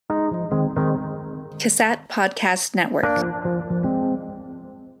CASAT Podcast Network.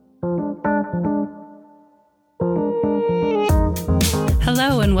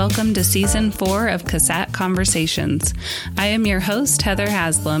 Hello and welcome to Season 4 of CASAT Conversations. I am your host, Heather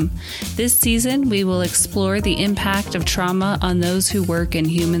Haslam. This season, we will explore the impact of trauma on those who work in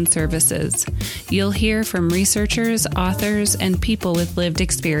human services. You'll hear from researchers, authors, and people with lived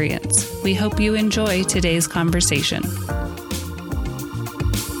experience. We hope you enjoy today's conversation.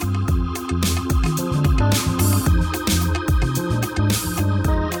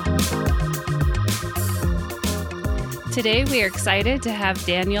 Today, we are excited to have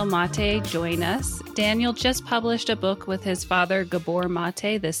Daniel Mate join us. Daniel just published a book with his father, Gabor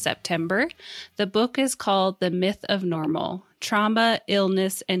Mate, this September. The book is called The Myth of Normal: Trauma,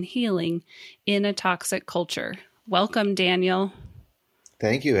 Illness, and Healing in a Toxic Culture. Welcome, Daniel.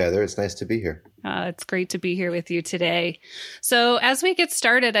 Thank you, Heather. It's nice to be here. It's great to be here with you today. So as we get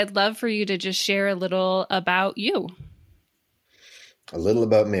started, I'd love for you to just share a little about you. A little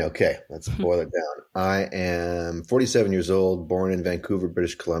about me. Okay, let's boil it down. I am 47 years old, born in Vancouver,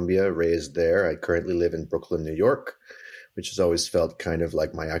 British Columbia, raised there. I currently live in Brooklyn, New York, which has always felt kind of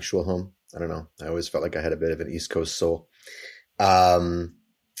like my actual home. I don't know. I always felt like I had a bit of an East Coast soul. And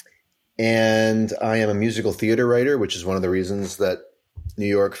I am a musical theater writer, which is one of the reasons that New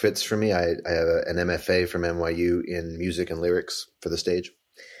York fits for me. I have an MFA from NYU in music and lyrics for the stage.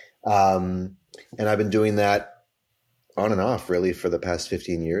 And I've been doing that on and off really for the past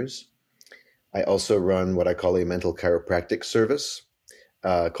 15 years. I also run what I call a mental chiropractic service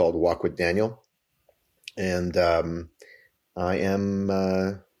called Walk with Daniel. And I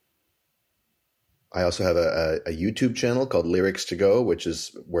also have a YouTube channel called Lyrics to Go, which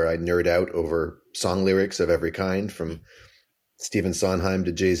is where I nerd out over song lyrics of every kind, from Stephen Sondheim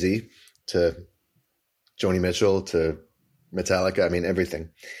to Jay-Z to Joni Mitchell to Metallica. I mean,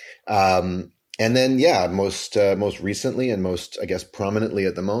 everything. And then, most recently and most, I guess, prominently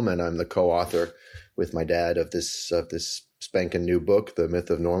at the moment, I'm the co-author with my dad of this spanking new book, The Myth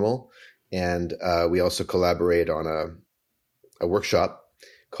of Normal. And we also collaborate on a workshop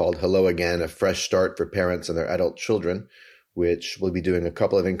called Hello Again, A Fresh Start for Parents and Their Adult Children, which we'll be doing a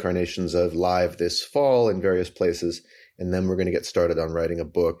couple of incarnations of live this fall in various places. And then we're going to get started on writing a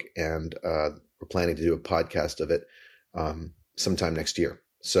book, and we're planning to do a podcast of it sometime next year.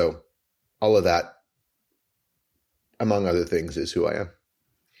 So all of that, among other things, is who I am.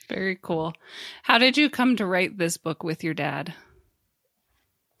 Very cool. How did you come to write this book with your dad?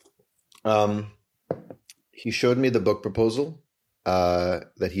 He showed me the book proposal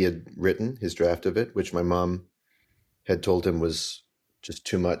that he had written, his draft of it, which my mom had told him was just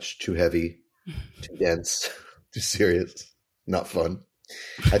too much, too heavy, too dense, too serious, not fun.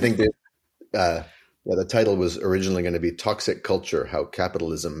 I think that the title was originally going to be Toxic Culture: How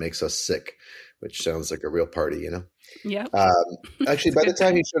Capitalism Makes Us Sick, which sounds like a real party, you know? Yeah. Actually, by the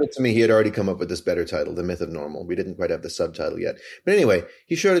time he showed it to me, he had already come up with this better title, The Myth of Normal. We didn't quite have the subtitle yet. But anyway,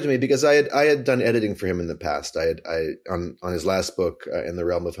 he showed it to me because I had done editing for him in the past. On his last book, In the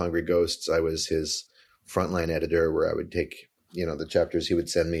Realm of Hungry Ghosts, I was his frontline editor, where I would take, the chapters he would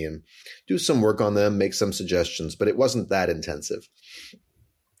send me and do some work on them, make some suggestions, but it wasn't that intensive.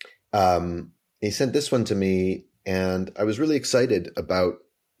 He sent this one to me, and I was really excited about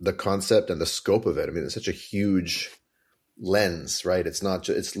the concept and the scope of it. I mean, it's such a huge lens, right? It's not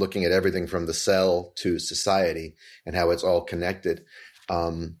just, it's looking at everything from the cell to society and how it's all connected.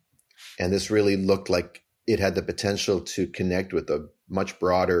 And this really looked like it had the potential to connect with a much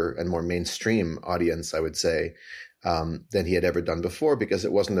broader and more mainstream audience, I would say, than he had ever done before, because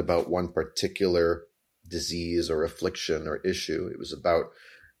it wasn't about one particular disease or affliction or issue. It was about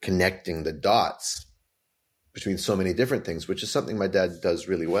connecting the dots between so many different things, which is something my dad does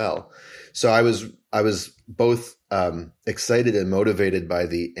really well. So I was both excited and motivated by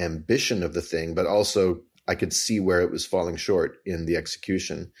the ambition of the thing, but also I could see where it was falling short in the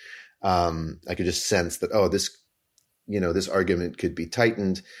execution. I could just sense that, this argument could be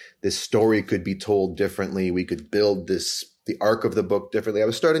tightened. This story could be told differently. We could build the arc of the book differently. I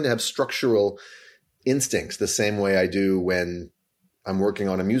was starting to have structural instincts the same way I do when I'm working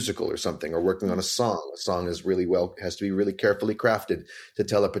on a musical or something, or working on a song. A song has to be really carefully crafted to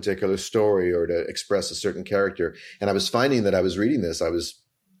tell a particular story or to express a certain character. And I was finding that I was reading this,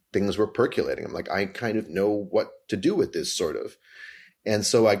 things were percolating. I'm like, I kind of know what to do with this, sort of. And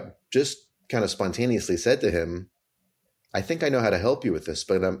so I just kind of spontaneously said to him, I think I know how to help you with this,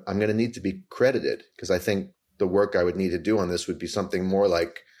 but I'm going to need to be credited, because I think the work I would need to do on this would be something more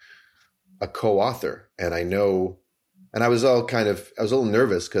like a co-author. And I was a little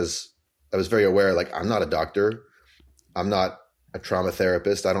nervous, because I was very aware, like, I'm not a doctor. I'm not a trauma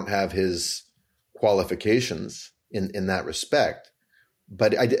therapist. I don't have his qualifications in that respect,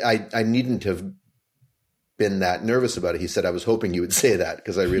 but I needn't have been that nervous about it. He said, I was hoping you would say that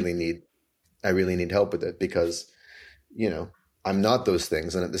because I really need help with it because, I'm not those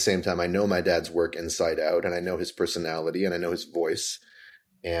things. And at the same time, I know my dad's work inside out, and I know his personality, and I know his voice,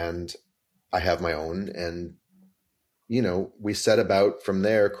 and I have my own. And, we set about from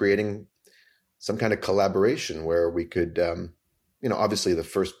there creating some kind of collaboration where we could, obviously the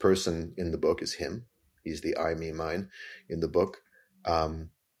first person in the book is him. He's the I, me, mine in the book.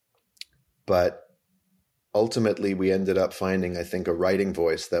 But ultimately we ended up finding, I think, a writing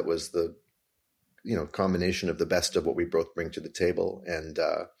voice that was the, combination of the best of what we both bring to the table. And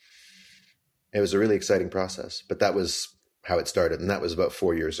it was a really exciting process, but that was how it started. And that was about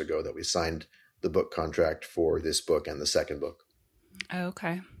 4 years ago that we signed the book contract for this book and the second book.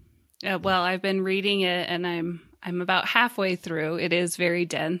 Okay. Well, I've been reading it and I'm about halfway through. It is very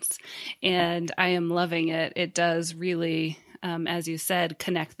dense and I am loving it. It does really, as you said,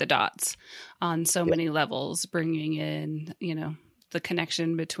 connect the dots on so many levels, bringing in, the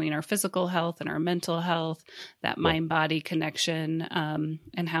connection between our physical health and our mental health, that mind-body connection,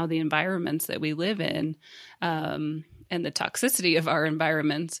 and how the environments that we live in and the toxicity of our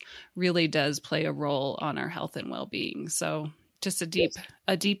environments really does play a role on our health and well-being. So just a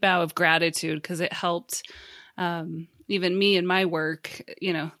deep bow of gratitude because it helped even me in my work,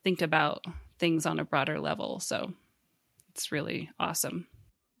 think about things on a broader level. So it's really awesome.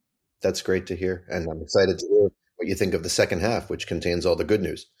 That's great to hear. And I'm excited to hear what you think of the second half, which contains all the good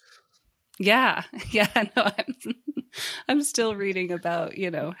news. Yeah. No, I'm still reading about,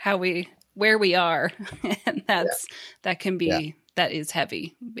 where we are. And that can be, that is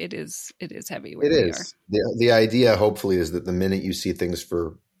heavy. It is heavy where we are. The idea hopefully is that the minute you see things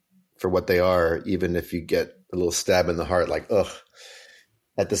for what they are, even if you get a little stab in the heart, like, ugh,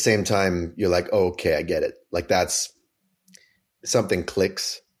 at the same time, you're like, oh, okay, I get it. Like that's something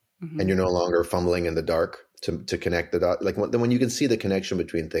clicks and you're no longer fumbling in the dark to connect the dot. Like when you can see the connection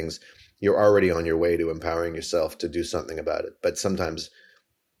between things, you're already on your way to empowering yourself to do something about it. But sometimes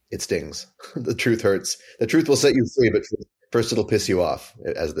it stings. The truth hurts. The truth will set you free, but first it'll piss you off,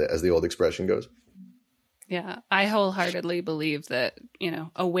 as the old expression goes. Yeah, I wholeheartedly believe that,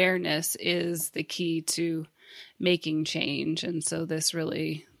 awareness is the key to making change. And so this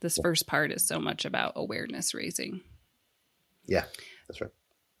first part is so much about awareness raising. Yeah, that's right.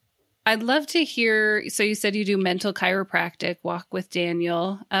 I'd love to hear, so you said you do mental chiropractic, Walk with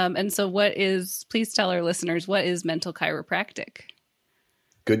Daniel. And so please tell our listeners, what is mental chiropractic?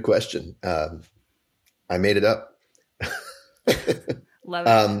 Good question. I made it up.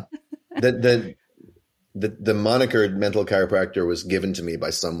 Love it. The moniker mental chiropractor was given to me by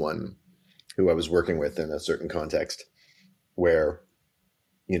someone who I was working with in a certain context where,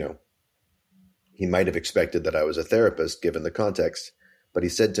 he might have expected that I was a therapist given the context, but he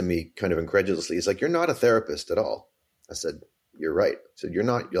said to me kind of incredulously, he's like, "You're not a therapist at all." I said, "You're right." I said, "You're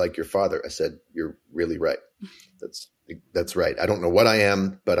like your father." I said, "You're really right. That's right. I don't know what I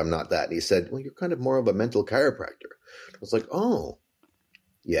am, but I'm not that." And he said, "Well, you're kind of more of a mental chiropractor." I was like, "Oh,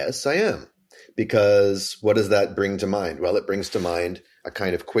 yes, I am." Because what does that bring to mind? Well, it brings to mind a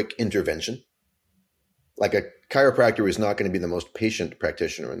kind of quick intervention. Like a chiropractor is not going to be the most patient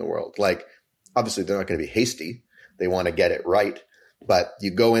practitioner in the world. Like, obviously, they're not going to be hasty. They want to get it right. But you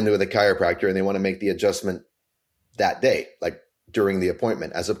go into the chiropractor and they want to make the adjustment that day, like during the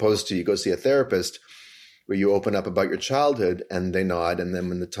appointment, as opposed to you go see a therapist where you open up about your childhood and they nod. And then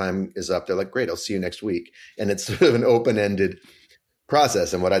when the time is up, they're like, "Great, I'll see you next week." And it's sort of an open-ended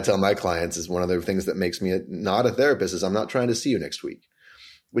process. And what I tell my clients is one of the things that makes me not a therapist is I'm not trying to see you next week,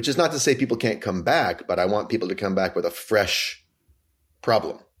 which is not to say people can't come back, but I want people to come back with a fresh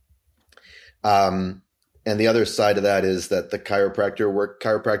problem. And the other side of that is that the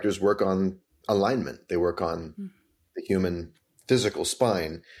chiropractors work on alignment. They work on the human physical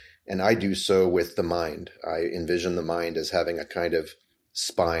spine. And I do so with the mind. I envision the mind as having a kind of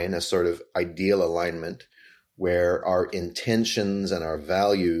spine, a sort of ideal alignment where our intentions and our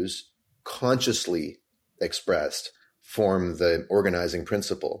values consciously expressed form the organizing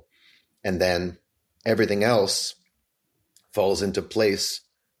principle. And then everything else falls into place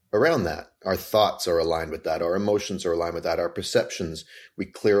around that. Our thoughts are aligned with that. Our emotions are aligned with that. Our perceptions, we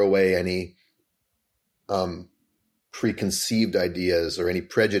clear away any preconceived ideas or any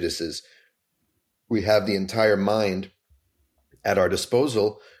prejudices. We have the entire mind at our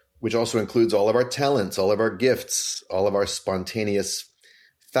disposal, which also includes all of our talents, all of our gifts, all of our spontaneous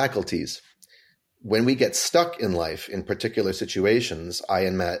faculties. When we get stuck in life in particular situations, I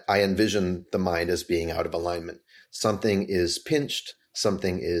envision the mind as being out of alignment. Something is pinched,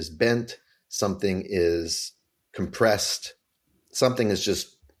 something is bent, something is compressed, something is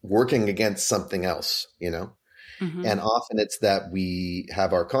just working against something else, And often it's that we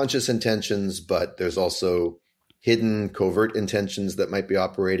have our conscious intentions, but there's also hidden covert intentions that might be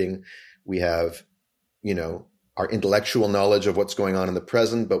operating. We have, our intellectual knowledge of what's going on in the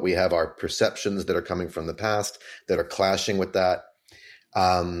present, but we have our perceptions that are coming from the past that are clashing with that.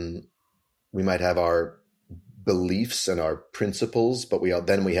 We might have our beliefs and our principles, but we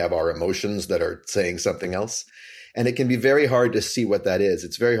have our emotions that are saying something else. And it can be very hard to see what that is.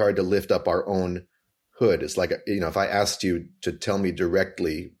 It's very hard to lift up our own hood. It's like, if I asked you to tell me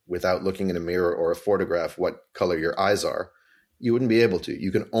directly without looking in a mirror or a photograph what color your eyes are, you wouldn't be able to.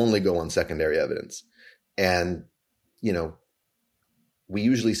 You can only go on secondary evidence. And, we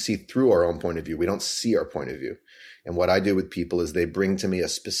usually see through our own point of view. We don't see our point of view. And what I do with people is they bring to me a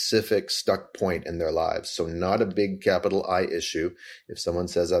specific stuck point in their lives. So not a big capital I issue. If someone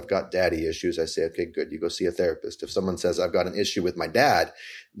says, I've got daddy issues, I say, okay, good. You go see a therapist. If someone says, I've got an issue with my dad,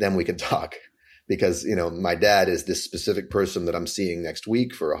 then we can talk. Because, my dad is this specific person that I'm seeing next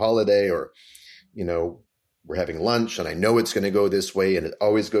week for a holiday, or, we're having lunch and I know it's going to go this way and it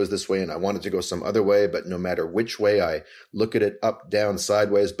always goes this way and I want it to go some other way. But no matter which way I look at it, up, down,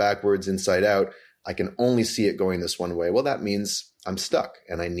 sideways, backwards, inside out, I can only see it going this one way. Well, that means I'm stuck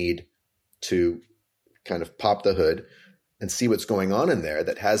and I need to kind of pop the hood and see what's going on in there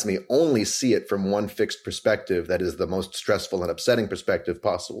that has me only see it from one fixed perspective that is the most stressful and upsetting perspective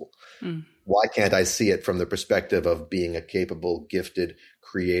possible. Why can't I see it from the perspective of being a capable, gifted,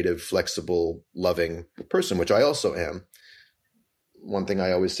 creative, flexible, loving person, which I also am? One thing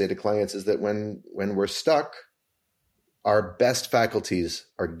I always say to clients is that when we're stuck, our best faculties,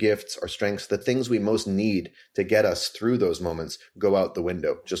 our gifts, our strengths, the things we most need to get us through those moments go out the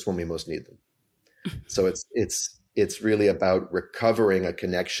window just when we most need them. So it's really about recovering a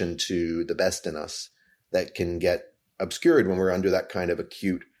connection to the best in us that can get obscured when we're under that kind of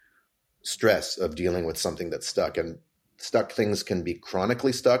acute stress of dealing with something that's stuck. And stuck things can be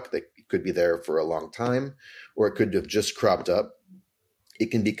chronically stuck. They could be there for a long time, or it could have just cropped up.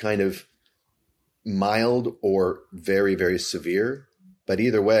 It can be kind of mild or very, very severe. But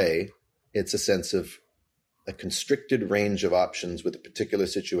either way, it's a sense of a constricted range of options with a particular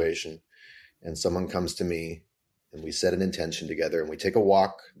situation. And someone comes to me and we set an intention together and we take a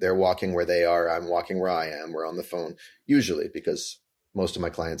walk. They're walking where they are. I'm walking where I am. We're on the phone, usually, because most of my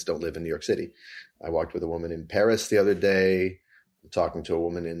clients don't live in New York City. I walked with a woman in Paris the other day. I'm talking to a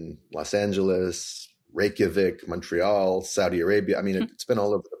woman in Los Angeles, Reykjavik, Montreal, Saudi Arabia. I mean, it's been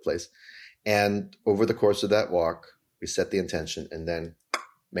all over the place. And over the course of that walk, we set the intention and then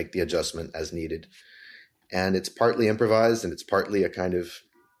make the adjustment as needed. And it's partly improvised and it's partly a kind of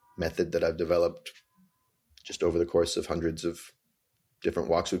method that I've developed just over the course of hundreds of different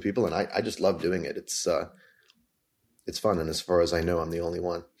walks with people. And I just love doing it. It's fun. And as far as I know, I'm the only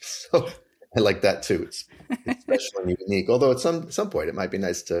one. So I like that too. It's special and unique. Although at some point it might be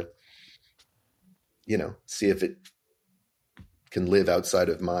nice to, see if it can live outside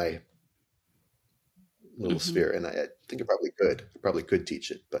of my little sphere. And I think it probably could. I probably could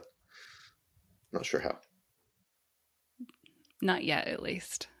teach it, but I'm not sure how. Not yet, at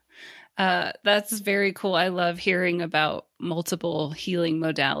least. That's very cool. I love hearing about multiple healing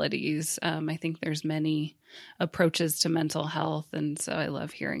modalities. I think there's many approaches to mental health. And so I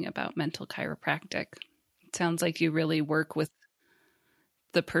love hearing about mental chiropractic. It sounds like you really work with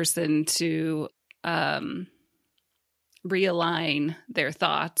the person to realign their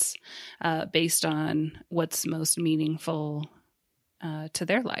thoughts based on what's most meaningful to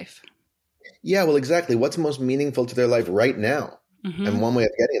their life. Yeah, well, exactly. What's most meaningful to their life right now? Mm-hmm. And one way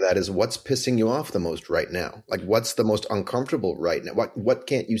of getting that is what's pissing you off the most right now? Like what's the most uncomfortable right now? What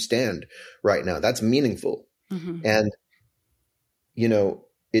can't you stand right now? That's meaningful. Mm-hmm. And,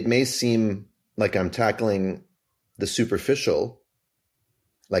 it may seem like I'm tackling the superficial,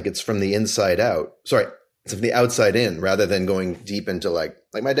 like it's from the inside out. Sorry, it's from the outside in rather than going deep into like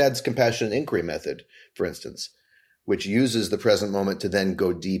my dad's compassionate inquiry method, for instance, which uses the present moment to then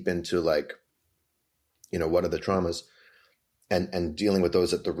go deep into what are the traumas? And dealing with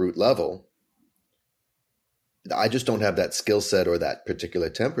those at the root level. I just don't have that skill set or that particular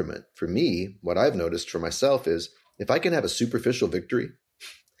temperament. For me, what I've noticed for myself is if I can have a superficial victory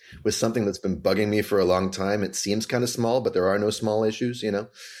with something that's been bugging me for a long time, it seems kind of small, but there are no small issues,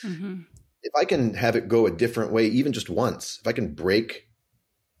 Mm-hmm. If I can have it go a different way, even just once, if I can break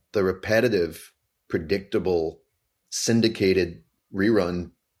the repetitive, predictable, syndicated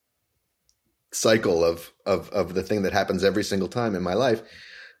rerun cycle of the thing that happens every single time in my life,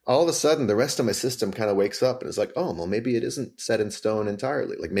 all of a sudden the rest of my system kind of wakes up and is like, oh, well, maybe it isn't set in stone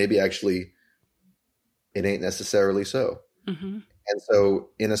entirely. Like maybe actually it ain't necessarily so. Mm-hmm. And so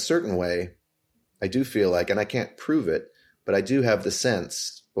in a certain way, I do feel like, and I can't prove it, but I do have the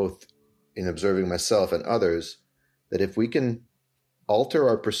sense, both in observing myself and others, that if we can alter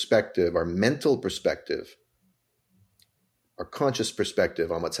our perspective, our mental perspective, our conscious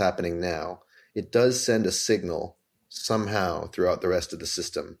perspective on what's happening now, it does send a signal somehow throughout the rest of the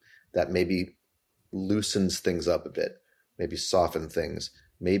system that maybe loosens things up a bit, maybe soften things,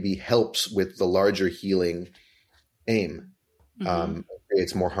 maybe helps with the larger healing aim,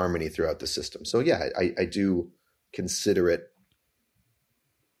 creates more harmony throughout the system. So yeah, I do consider it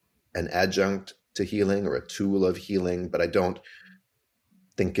an adjunct to healing or a tool of healing, but I don't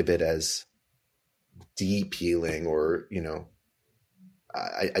think of it as deep healing or,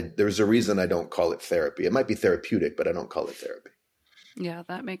 there's a reason I don't call it therapy. It might be therapeutic, but I don't call it therapy. Yeah,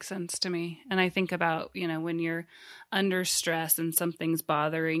 that makes sense to me. And I think about, when you're under stress and something's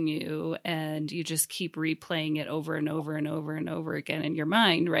bothering you and you just keep replaying it over and over and over and over again in your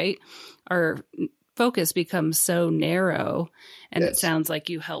mind, right? Our focus becomes so narrow, and Yes. It sounds like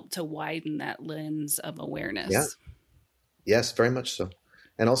you help to widen that lens of awareness. Yeah. Yes, very much so.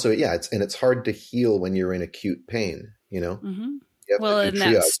 And also, it's hard to heal when you're in acute pain, Mm-hmm. You have Well, to and do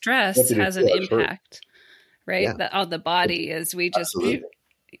that triage. stress You have to do has an triage first. impact, right? Yeah. On the body as we just Absolutely.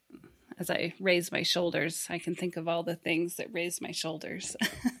 as I raise my shoulders, I can think of all the things that raise my shoulders.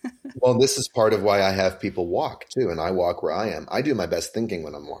 Well, this is part of why I have people walk too. And I walk where I am. I do my best thinking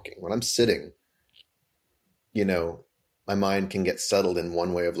when I'm walking. When I'm sitting, my mind can get settled in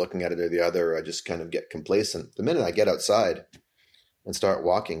one way of looking at it or the other. Or I just kind of get complacent. The minute I get outside and start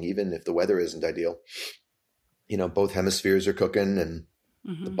walking, even if the weather isn't ideal, both hemispheres are cooking and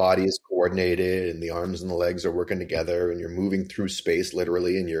the body is coordinated and the arms and the legs are working together and you're moving through space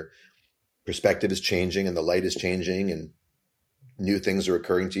literally and your perspective is changing and the light is changing and new things are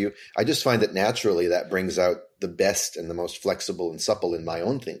occurring to you. I just find that naturally that brings out the best and the most flexible and supple in my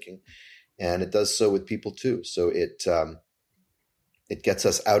own thinking. And it does so with people too. So it gets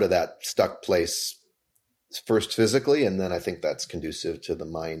us out of that stuck place first physically. And then I think that's conducive to the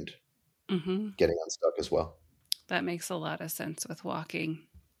mind getting unstuck as well. That makes a lot of sense with walking.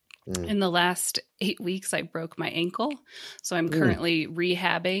 Mm. In the last 8 weeks, I broke my ankle. So I'm currently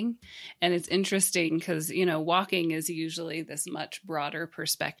rehabbing. And it's interesting because, walking is usually this much broader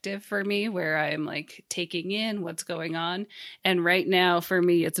perspective for me where I'm like taking in what's going on. And right now for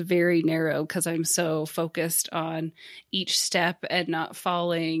me, it's very narrow because I'm so focused on each step and not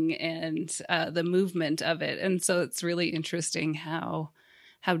falling and the movement of it. And so it's really interesting how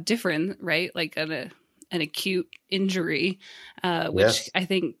different, right? Like an acute injury, which Yes. I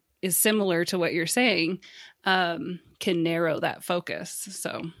think is similar to what you're saying, can narrow that focus.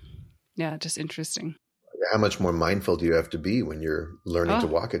 So yeah, just interesting. How much more mindful do you have to be when you're learning to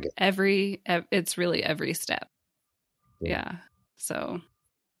walk again? It's really every step. Yeah. So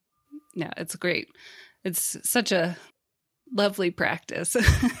yeah, it's great. It's such a lovely practice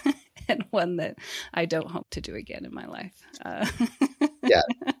and one that I don't hope to do again in my life. Yeah.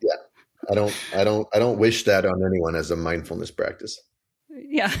 I don't wish that on anyone as a mindfulness practice.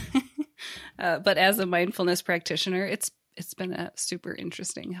 Yeah. But as a mindfulness practitioner, it's been a super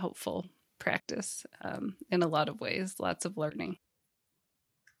interesting, helpful practice in a lot of ways, lots of learning.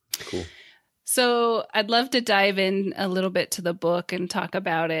 Cool. So I'd love to dive in a little bit to the book and talk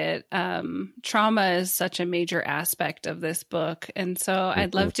about it. Trauma is such a major aspect of this book. And so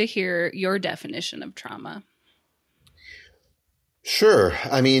I'd love to hear your definition of trauma. Sure.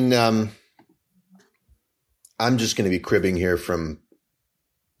 I mean, I'm just going to be cribbing here from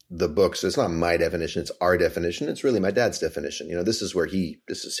the book. So it's not my definition. It's our definition. It's really my dad's definition. This is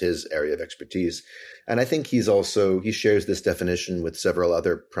this is his area of expertise. And I think he shares this definition with several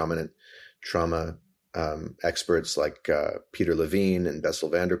other prominent trauma experts like Peter Levine and Bessel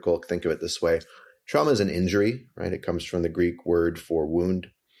van der Kolk. Think of it this way. Trauma is an injury, right? It comes from the Greek word for wound.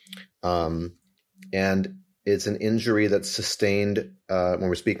 And it's an injury that's sustained when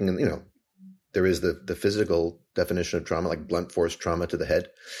we're speaking, there is the physical definition of trauma, like blunt force trauma to the head.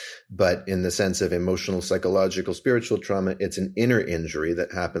 But in the sense of emotional, psychological, spiritual trauma, it's an inner injury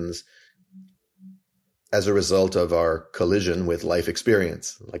that happens as a result of our collision with life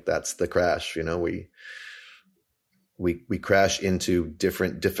experience. Like that's the crash, we crash into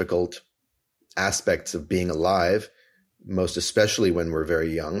different difficult aspects of being alive, most especially when we're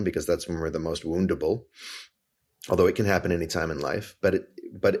very young, because that's when we're the most woundable. Although it can happen anytime in life, but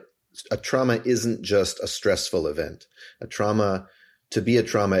a trauma isn't just a stressful event. To be a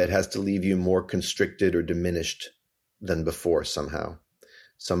trauma, it has to leave you more constricted or diminished than before somehow.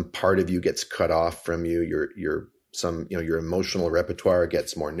 Some part of you gets cut off from you. Your emotional repertoire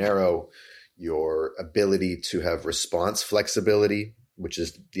gets more narrow. your ability to have response flexibility, which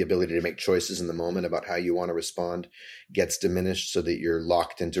is the ability to make choices in the moment about how you want to respond, gets diminished so that you're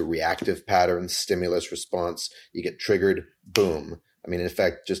locked into reactive patterns, stimulus response. You get triggered, boom. I mean, in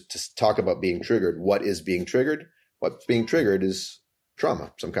fact, just to talk about being triggered, what is being triggered? What's being triggered is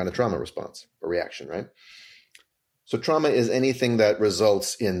trauma, some kind of trauma response or reaction, right? So trauma is anything that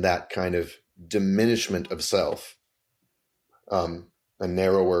results in that kind of diminishment of self, a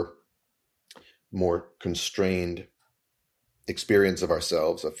narrower, more constrained experience of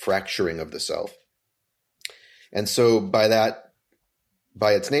ourselves, a fracturing of the self. And so by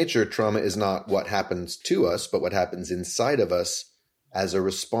its nature, trauma is not what happens to us, but what happens inside of us as a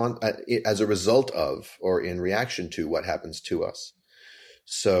result of, or in reaction to what happens to us.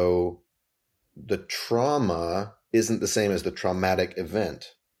 So the trauma isn't the same as the traumatic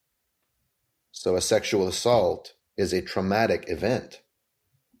event. So a sexual assault is a traumatic event,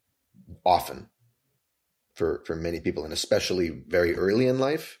 often, for many people, and especially very early in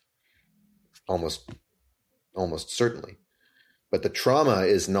life, almost certainly. But the trauma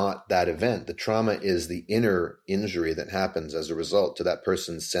is not that event. The trauma is the inner injury that happens as a result to that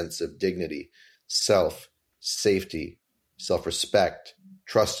person's sense of dignity, self, safety, self-respect,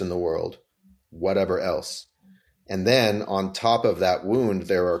 trust in the world, whatever else. And then on top of that wound,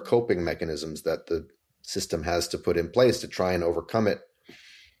 there are coping mechanisms that the system has to put in place to try and overcome it,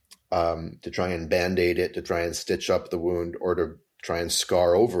 to try and band-aid it, to try and stitch up the wound, or to try and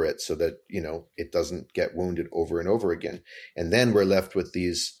scar over it so that, it doesn't get wounded over and over again. And then we're left with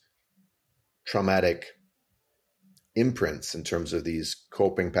these traumatic imprints in terms of these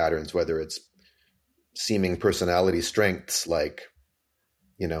coping patterns, whether it's seeming personality strengths like,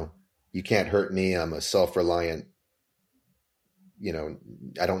 you can't hurt me, I'm a self-reliant,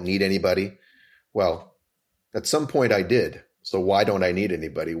 I don't need anybody. Well, at some point I did. So why don't I need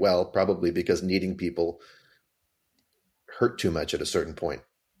anybody? Well, probably because needing people hurt too much at a certain point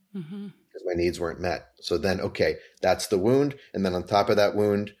because my needs weren't met. So then, okay, that's the wound. And then on top of that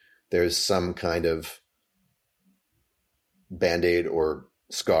wound, there's some kind of Band-Aid or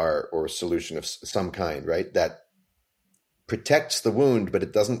scar or solution of some kind, right? That protects the wound, but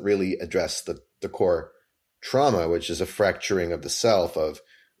it doesn't really address the core trauma, which is a fracturing of the self, of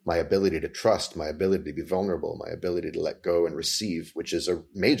my ability to trust, my ability to be vulnerable, my ability to let go and receive, which is a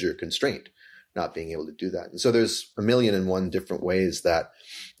major constraint, not being able to do that. And so there's 1,000,001 different ways that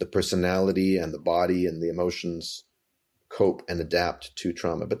the personality and the body and the emotions cope and adapt to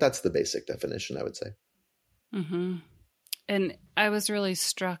trauma. But that's the basic definition, I would say. Mm-hmm. And I was really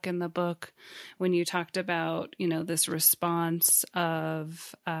struck in the book when you talked about, this response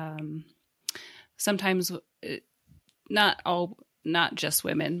of sometimes not just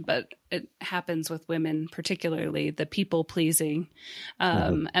women, but it happens with women, particularly the people pleasing.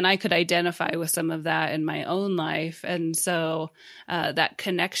 And I could identify with some of that in my own life. And so that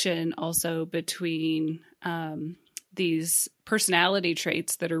connection also between these personality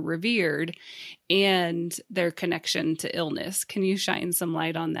traits that are revered and their connection to illness. Can you shine some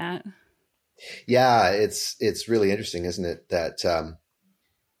light on that? Yeah, it's really interesting, isn't it? That, so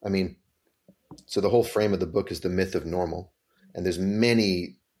the whole frame of the book is the myth of normal. And there's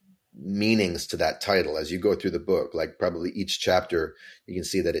many meanings to that title as you go through the book. Like probably each chapter, you can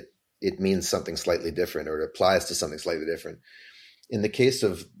see that it means something slightly different, or it applies to something slightly different. In the case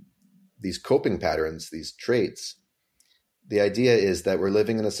of these coping patterns, these traits, the idea is that we're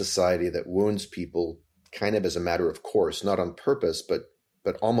living in a society that wounds people kind of as a matter of course, not on purpose,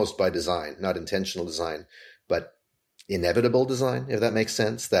 but almost by design, not intentional design, but inevitable design, if that makes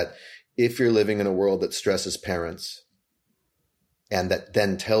sense. That if you're living in a world that stresses parents, and that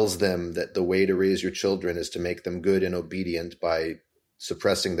then tells them that the way to raise your children is to make them good and obedient by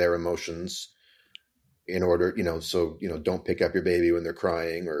suppressing their emotions in order, don't pick up your baby when they're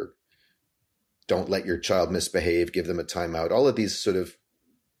crying, or don't let your child misbehave, give them a timeout. All of these sort of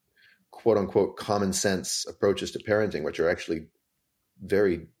quote unquote common sense approaches to parenting, which are actually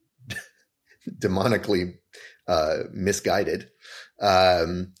very demonically misguided.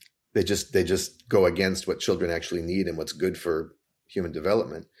 They just go against what children actually need and what's good for human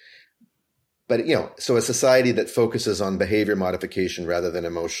development. But, so a society that focuses on behavior modification rather than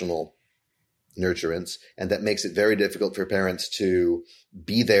emotional nurturance, and that makes it very difficult for parents to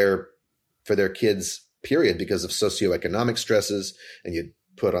be there for their kids, period, because of socioeconomic stresses. And you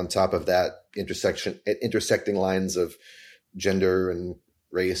put on top of that intersecting lines of gender and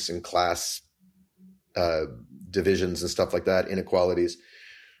race and class divisions and stuff like that, inequalities.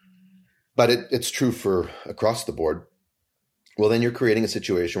 But it's true for across the board. Well, then you're creating a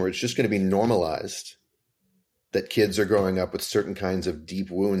situation where it's just going to be normalized that kids are growing up with certain kinds of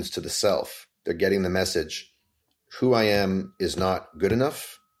deep wounds to the self, they're getting the message, who I am is not good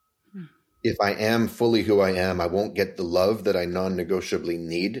enough. If I am fully who I am, I won't get the love that I non-negotiably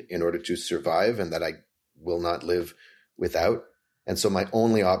need in order to survive and that I will not live without. And so my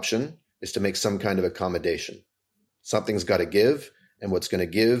only option is to make some kind of accommodation. Something's got to give, and what's going to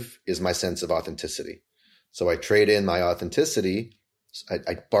give is my sense of authenticity. So I trade in my authenticity.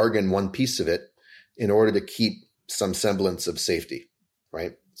 I bargain one piece of it in order to keep some semblance of safety,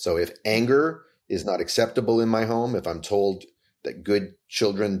 right? So if anger is not acceptable in my home, if I'm told that good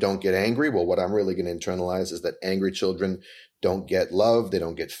children don't get angry, well, what I'm really going to internalize is that angry children don't get love, they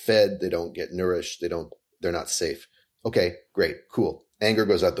don't get fed, they don't get nourished, they're not safe. Okay, great, cool. Anger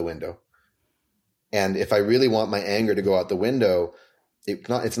goes out the window. And if I really want my anger to go out the window,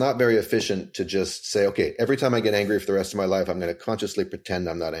 it's not very efficient to just say, okay, every time I get angry for the rest of my life, I'm going to consciously pretend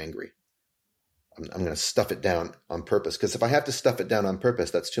I'm not angry. I'm going to stuff it down on purpose. Because if I have to stuff it down on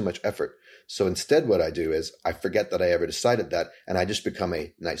purpose, that's too much effort. So instead, what I do is I forget that I ever decided that, and I just become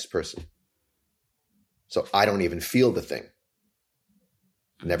a nice person. So I don't even feel the thing.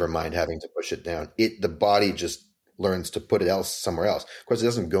 Never mind having to push it down. The body just learns to put it somewhere else. Of course, it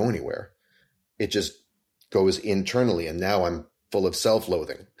doesn't go anywhere. It just goes internally, and now I'm full of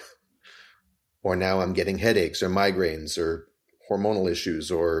self-loathing. Or now I'm getting headaches or migraines or hormonal issues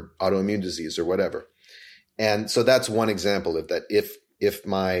or autoimmune disease or whatever. And so that's one example of that. If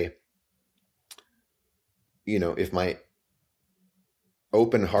my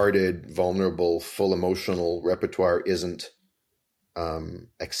open-hearted, vulnerable, full emotional repertoire isn't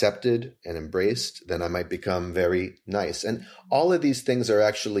accepted and embraced, then I might become very nice. And all of these things are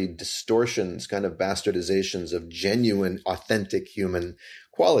actually distortions, kind of bastardizations of genuine, authentic human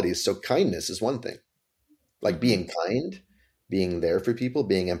qualities. So kindness is one thing. Like being kind, being there for people,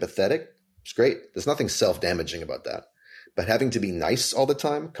 being empathetic, it's great. There's nothing self-damaging about that. But having to be nice all the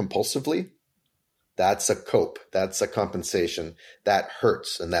time, compulsively, that's a cope. That's a compensation. That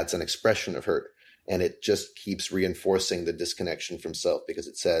hurts, and that's an expression of hurt. And it just keeps reinforcing the disconnection from self because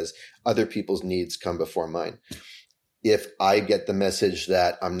it says other people's needs come before mine. If I get the message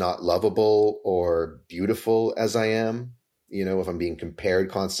that I'm not lovable or beautiful as I am, if I'm being compared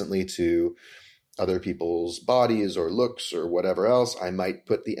constantly to other people's bodies or looks or whatever else, I might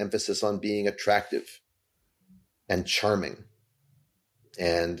put the emphasis on being attractive and charming.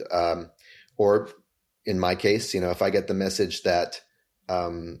 And, or in my case, if I get the message that,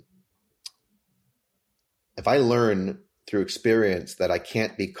 if I learn through experience that I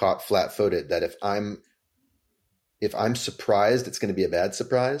can't be caught flat-footed, that if I'm surprised, it's going to be a bad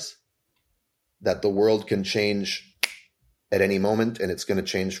surprise, that the world can change at any moment and it's going to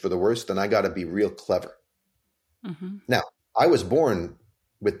change for the worse, then I got to be real clever. Mm-hmm. Now, I was born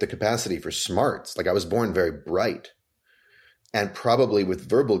with the capacity for smarts. Like I was born very bright and probably with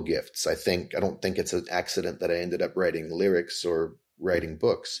verbal gifts. I don't think it's an accident that I ended up writing lyrics or writing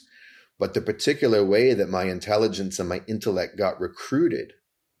books. But the particular way that my intelligence and my intellect got recruited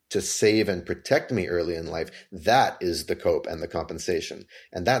to save and protect me early in life, that is the cope and the compensation.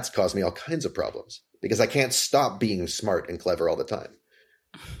 And that's caused me all kinds of problems because I can't stop being smart and clever all the time.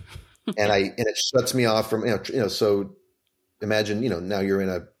 and it shuts me off from, so imagine, now you're in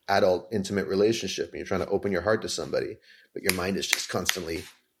an adult intimate relationship and you're trying to open your heart to somebody, but your mind is just constantly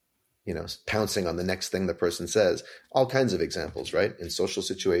pouncing on the next thing the person says. All kinds of examples, right? In social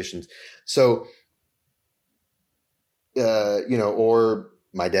situations. So, or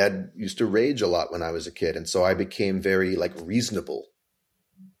my dad used to rage a lot when I was a kid. And so I became very reasonable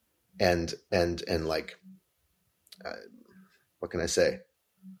and like, what can I say?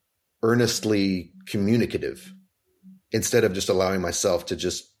 Earnestly communicative instead of just allowing myself to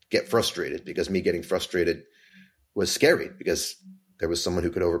just get frustrated, because me getting frustrated was scary because there was someone who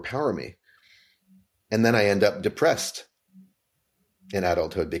could overpower me. And then I end up depressed in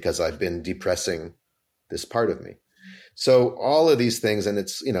adulthood because I've been depressing this part of me. So all of these things, and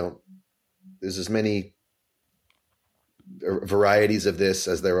it's, there's as many varieties of this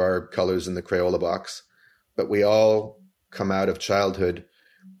as there are colors in the Crayola box, but we all come out of childhood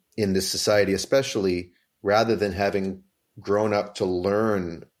in this society, especially, rather than having grown up to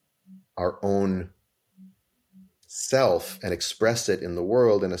learn our own self and express it in the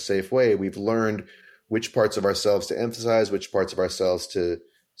world in a safe way. We've learned which parts of ourselves to emphasize, which parts of ourselves to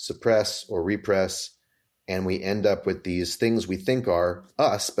suppress or repress. And we end up with these things we think are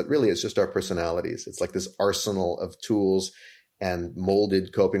us, but really it's just our personalities. It's like this arsenal of tools and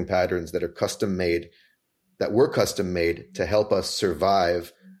molded coping patterns that are custom made, that were custom made to help us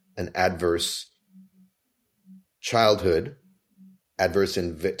survive an adverse childhood, adverse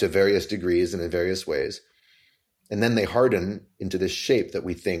to various degrees and in various ways. And then they harden into this shape that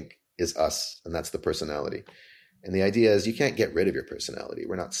we think is us, and that's the personality. And the idea is you can't get rid of your personality.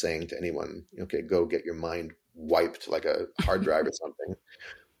 We're not saying to anyone, okay, go get your mind wiped like a hard drive or something.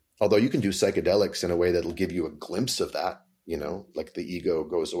 Although you can do psychedelics in a way that'll give you a glimpse of that, like the ego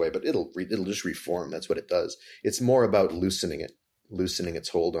goes away, but it'll just reform. That's what it does. It's more about loosening its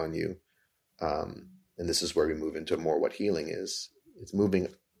hold on you. And this is where we move into more what healing is. It's moving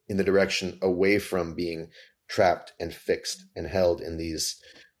in the direction away from being trapped and fixed and held in these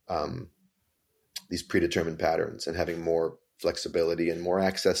predetermined patterns, and having more flexibility and more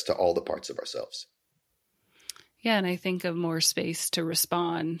access to all the parts of ourselves. Yeah, and I think of more space to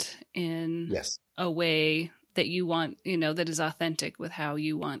respond in a way that you want, that is authentic with how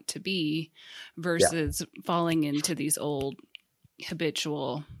you want to be, versus falling into these old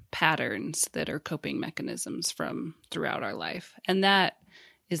habitual patterns that are coping mechanisms from throughout our life. And that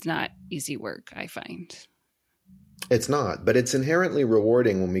is not easy work, I find. It's not, but it's inherently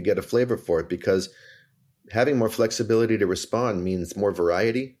rewarding when we get a flavor for it, because having more flexibility to respond means more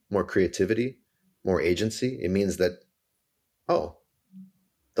variety, more creativity, more agency. It means that,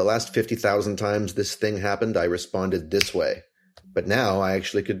 the last 50,000 times this thing happened, I responded this way. But now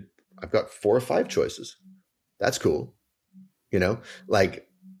I've got 4 or 5 choices. That's cool. Like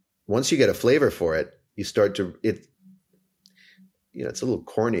once you get a flavor for it, you start to, it's a little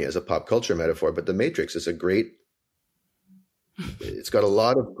corny as a pop culture metaphor, but The Matrix is it's got a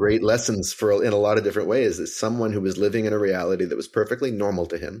lot of great lessons in a lot of different ways. It's someone who was living in a reality that was perfectly normal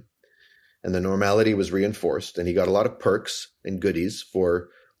to him, and the normality was reinforced, and he got a lot of perks and goodies for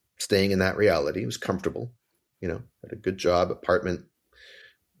staying in that reality. He was comfortable, had a good job, apartment,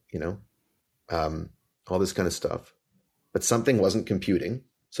 all this kind of stuff. But something wasn't computing,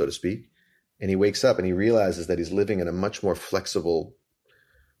 so to speak. And he wakes up and he realizes that he's living in a much more flexible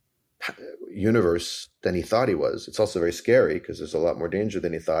universe than he thought he was. It's also very scary because there's a lot more danger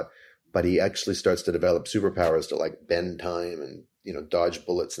than he thought. But he actually starts to develop superpowers to like bend time and, dodge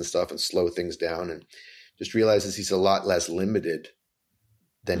bullets and stuff and slow things down, and just realizes he's a lot less limited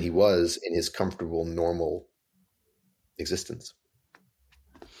than he was in his comfortable, normal existence.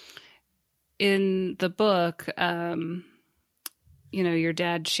 In the book, your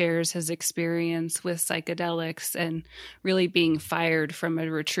dad shares his experience with psychedelics and really being fired from a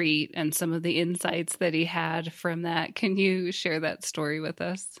retreat and some of the insights that he had from that. Can you share that story with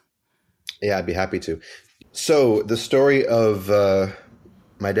us? Yeah, I'd be happy to. So the story of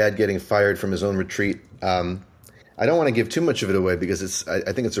my dad getting fired from his own retreat, I don't want to give too much of it away because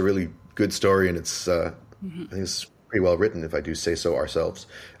I think it's a really good story, and it's I think it's pretty well written, if I do say so ourselves.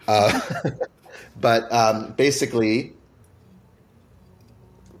 But basically,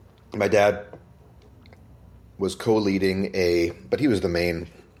 my dad was co-leading but he was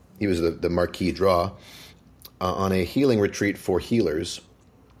the marquee draw on a healing retreat for healers.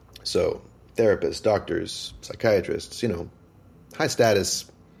 So therapists, doctors, psychiatrists, high status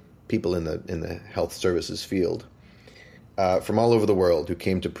people in the health services field from all over the world who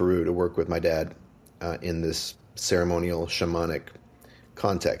came to Peru to work with my dad in this ceremonial shamanic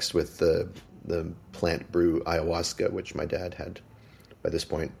context with the plant brew ayahuasca, which my dad had by this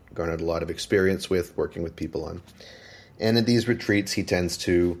point garnered a lot of experience with working with people on. And at these retreats, he tends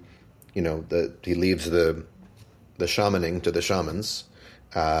to, he leaves the shamaning to the shamans,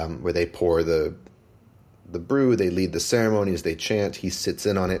 where they pour the brew, they lead the ceremonies, they chant, he sits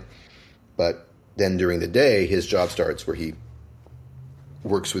in on it. But then during the day, his job starts where he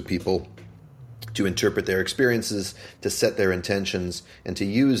works with people to interpret their experiences, to set their intentions, and to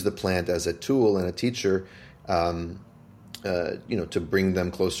use the plant as a tool and a teacher, to bring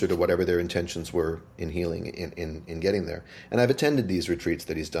them closer to whatever their intentions were in healing, in getting there. And I've attended these retreats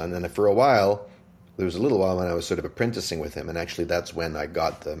that he's done, and for a while, there was a little while when I was sort of apprenticing with him, and actually that's when I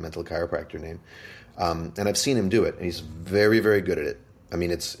got the mental chiropractor name. And I've seen him do it, and he's very, very good at it. I mean,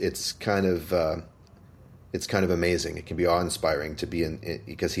 it's kind of amazing. It can be awe-inspiring to be in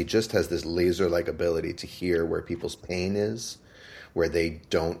because he just has this laser-like ability to hear where people's pain is, where they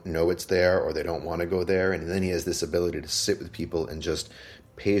don't know it's there or they don't want to go there, and then he has this ability to sit with people and just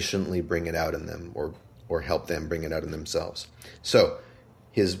patiently bring it out in them, or help them bring it out in themselves. So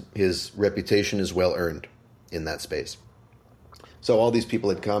his reputation is well earned in that space. So all these people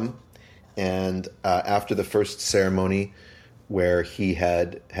had come, and after the first ceremony, where he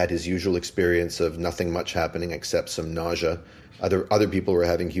had his usual experience of nothing much happening except some nausea, other people were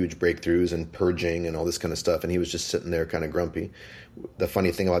having huge breakthroughs and purging and all this kind of stuff, and he was just sitting there kind of grumpy. The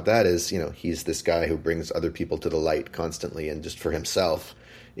funny thing about that is, he's this guy who brings other people to the light constantly, and just for himself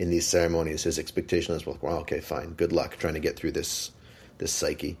in these ceremonies, his expectation is, well, okay, fine, good luck trying to get through this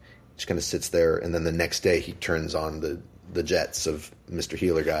psyche. Just kind of sits there, and then the next day he turns on the jets of Mr.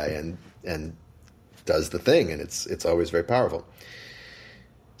 Healer guy and does the thing, and it's always very powerful.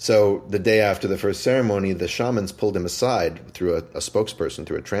 So the day after the first ceremony, the shamans pulled him aside through a spokesperson,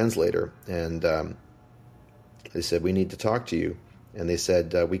 through a translator, and they said, "We need to talk to you." And they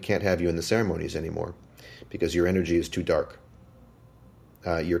said, "We can't have you in the ceremonies anymore because your energy is too dark.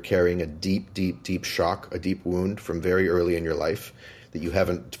 You're carrying a deep, deep, deep shock, a deep wound from very early in your life that you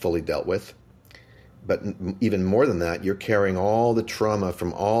haven't fully dealt with. But even more than that, you're carrying all the trauma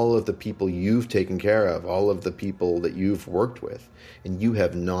from all of the people you've taken care of, all of the people that you've worked with, and you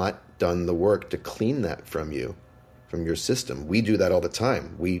have not done the work to clean that from you, from your system. We do that all the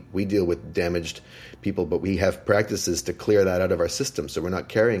time. We deal with damaged people, but we have practices to clear that out of our system, so we're not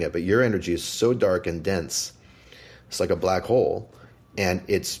carrying it. But your energy is so dark and dense, it's like a black hole, and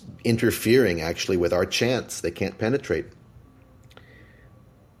it's interfering actually with our chants. They can't penetrate."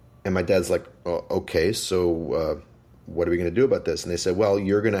 And my dad's like, "Oh, okay, so what are we going to do about this?" And they said, "Well,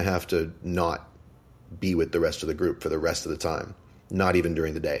 you're going to have to not be with the rest of the group for the rest of the time, not even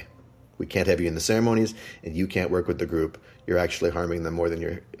during the day. We can't have you in the ceremonies, and you can't work with the group. You're actually harming them more than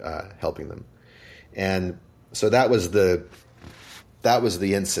you're helping them." And so that was the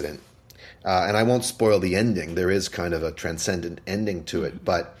incident. And I won't spoil the ending. There is kind of a transcendent ending to it.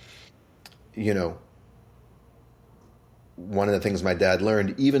 But, you know, one of the things my dad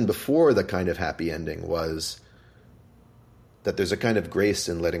learned, even before the kind of happy ending, was that there's a kind of grace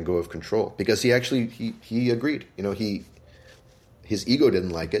in letting go of control. Because he actually, he agreed. You know, his ego didn't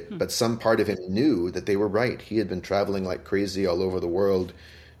like it, but some part of him knew that they were right. He had been traveling like crazy all over the world,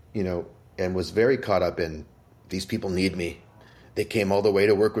 you know, and was very caught up in, these people need me. They came all the way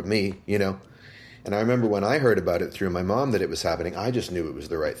to work with me, you know. And I remember when I heard about it through my mom that it was happening, I just knew it was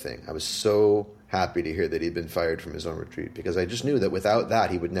the right thing. I was so happy to hear that he'd been fired from his own retreat, because I just knew that without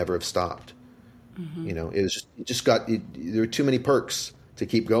that, he would never have stopped. Mm-hmm. You know, it was there were too many perks to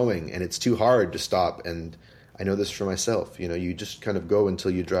keep going, and it's too hard to stop. And I know this for myself. You know, you just kind of go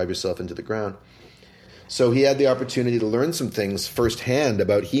until you drive yourself into the ground. So he had the opportunity to learn some things firsthand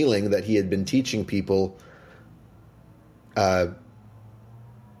about healing that he had been teaching people,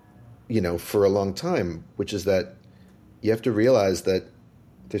 you know, for a long time, which is that you have to realize that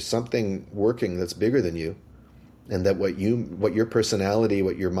there's something working that's bigger than you, and that what your personality,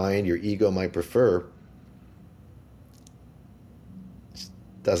 what your mind, your ego might prefer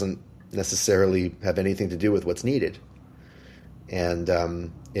doesn't necessarily have anything to do with what's needed. And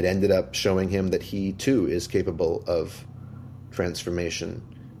it ended up showing him that he too is capable of transformation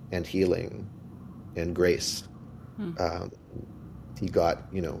and healing and grace. He got,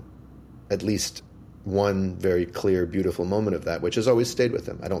 you know, at least one very clear, beautiful moment of that, which has always stayed with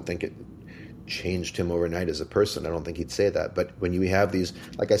him. I don't think it changed him overnight as a person. I don't think he'd say that. But when you have these,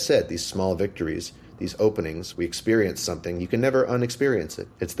 like I said, these small victories, these openings, we experience something, you can never unexperience it.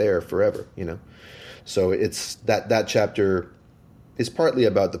 It's there forever, you know. So it's that chapter is partly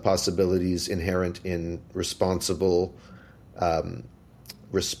about the possibilities inherent in responsible,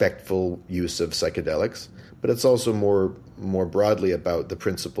 respectful use of psychedelics, but it's also more broadly about the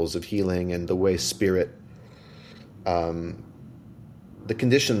principles of healing and the way spirit, the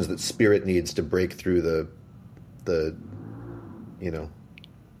conditions that spirit needs to break through the you know,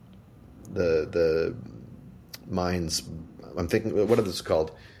 the mind's. I'm thinking, what are those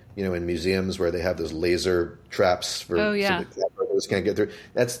called? You know, in museums where they have those laser traps for so the cameras can't get through.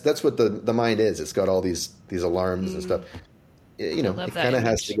 That's what the mind is. It's got all these alarms and stuff. You know, it kind of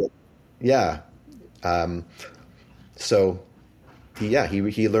has to get. Yeah. So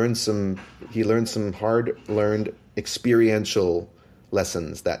he learned some hard learned experiential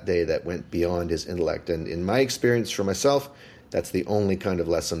lessons that day that went beyond his intellect. And in my experience for myself, that's the only kind of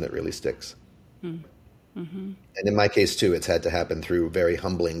lesson that really sticks. Mm-hmm. And in my case too, it's had to happen through very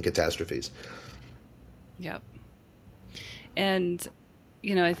humbling catastrophes. Yep. And,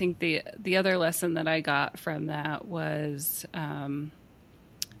 you know, I think the other lesson that I got from that was, I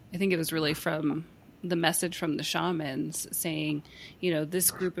think it was really from the message from the shamans saying, you know,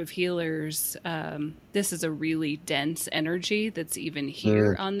 this group of healers, this is a really dense energy that's even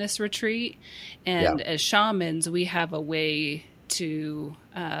here on this retreat. And as shamans, we have a way to,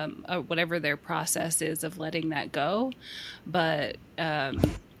 whatever their process is of letting that go. But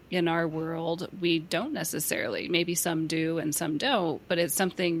in our world, we don't necessarily. Maybe some do and some don't, but it's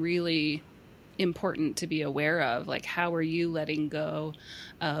something really important to be aware of. Like, how are you letting go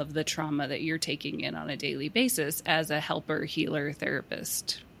of the trauma that you're taking in on a daily basis as a helper, healer,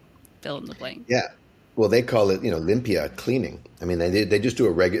 therapist, fill in the blank? Yeah. Well, they call it, you know, limpia, cleaning. I mean, they just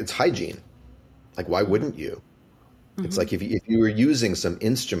do it's hygiene. Like, why wouldn't you? Mm-hmm. It's like if you were using some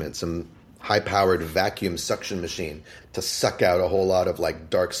instrument, some high-powered vacuum suction machine to suck out a whole lot of like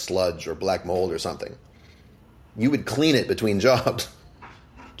dark sludge or black mold or something. You would clean it between jobs.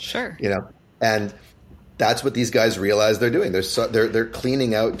 Sure. And that's what these guys realize they're doing. They're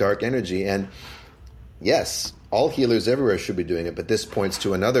cleaning out dark energy. And yes, all healers everywhere should be doing it, but this points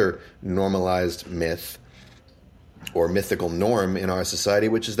to another normalized myth or mythical norm in our society,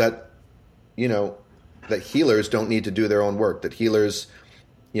 which is that, that healers don't need to do their own work, that healers,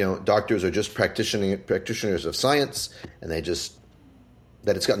 doctors are just practitioners of science, and that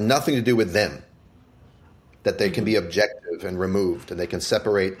it's got nothing to do with them, that they can be objective and removed, and they can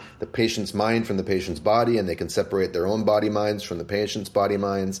separate the patient's mind from the patient's body, and they can separate their own body minds from the patient's body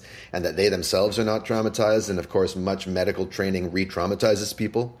minds, and that they themselves are not traumatized. And of course, much medical training re-traumatizes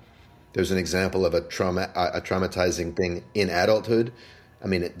people. There's an example of a traumatizing thing in adulthood. I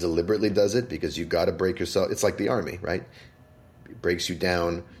mean, it deliberately does it because you got to break yourself. It's like the army, right? It breaks you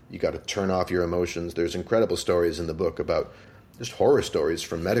down. You got to turn off your emotions. There's incredible stories in the book about just horror stories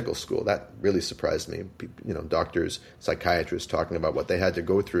from medical school. That really surprised me. Doctors, psychiatrists talking about what they had to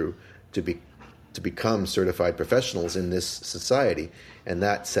go through to become certified professionals in this society. And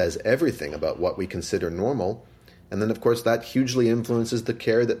that says everything about what we consider normal. And then, of course, that hugely influences the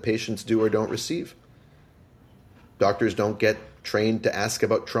care that patients do or don't receive. Doctors don't get trained to ask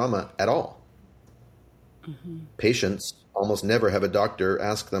about trauma at all. Mm-hmm. Patients almost never have a doctor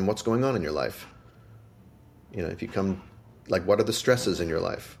ask them what's going on in your life. If you come, like, what are the stresses in your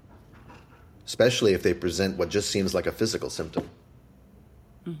life? Especially if they present what just seems like a physical symptom.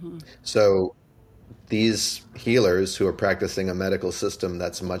 Mm-hmm. So these healers who are practicing a medical system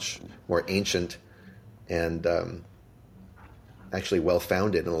that's much more ancient and actually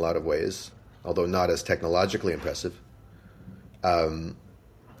well-founded in a lot of ways, although not as technologically impressive,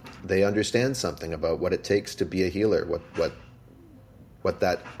 they understand something about what it takes to be a healer, what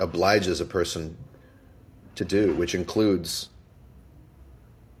that obliges a person to do, which includes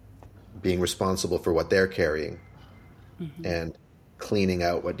being responsible for what they're carrying, mm-hmm. and cleaning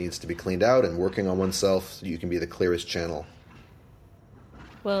out what needs to be cleaned out and working on oneself so you can be the clearest channel.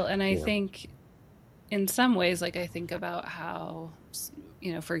 Well, and I think in some ways, like I think about how,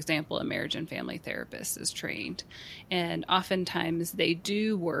 for example, a marriage and family therapist is trained, and oftentimes they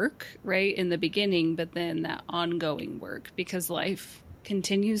do work right in the beginning, but then that ongoing work, because life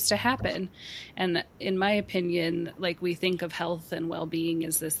continues to happen. And in my opinion, like, we think of health and well-being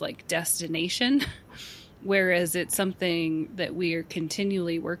as this like destination, whereas it's something that we are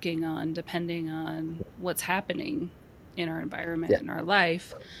continually working on depending on what's happening in our environment and our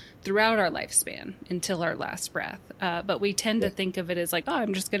life throughout our lifespan until our last breath. But we tend to think of it as like, oh,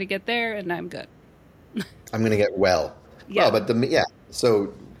 I'm just going to get there and I'm good. I'm going to get well. Yeah. Well, but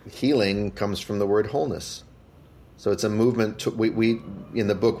so healing comes from the word wholeness. So it's a movement. We in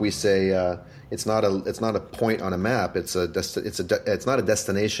the book we say it's not a point on a map. It's not a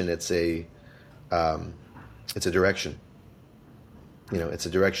destination. It's a direction. It's a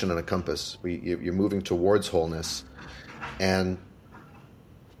direction on a compass. You're moving towards wholeness, and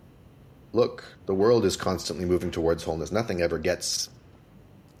look, the world is constantly moving towards wholeness. Nothing ever gets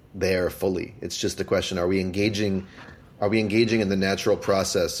there fully. It's just a question: Are we engaging in the natural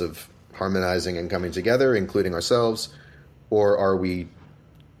process of harmonizing and coming together, including ourselves, or are we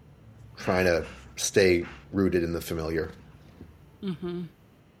trying to stay rooted in the familiar, mm-hmm.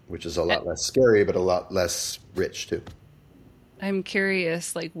 which is a lot less scary, but a lot less rich too? I'm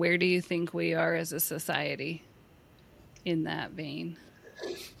curious, like, where do you think we are as a society in that vein?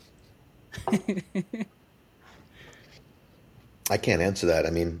 I can't answer that. I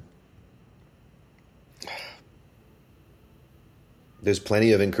mean, there's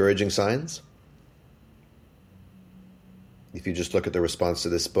plenty of encouraging signs. If you just look at the response to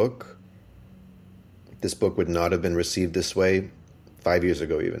this book would not have been received this way 5 years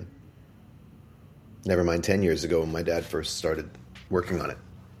ago even. Never mind 10 years ago when my dad first started working on it.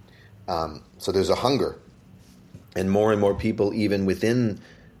 So there's a hunger. And more people, even within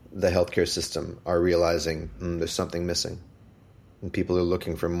the healthcare system, are realizing there's something missing. And people are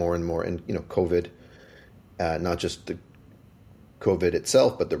looking for more and more. And, COVID, not just the COVID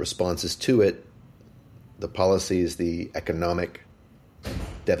itself, but the responses to it, the policies, the economic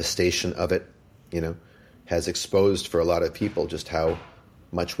devastation of it, has exposed for a lot of people just how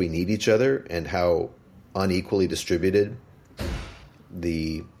much we need each other and how unequally distributed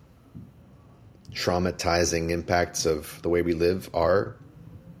the traumatizing impacts of the way we live are,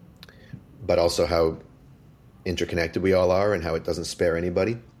 but also how interconnected we all are and how it doesn't spare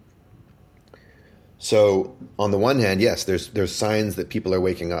anybody. So on the one hand, yes, there's signs that people are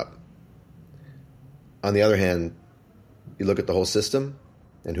waking up. On the other hand, you look at the whole system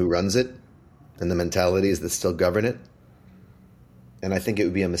and who runs it, and the mentalities that still govern it. And I think it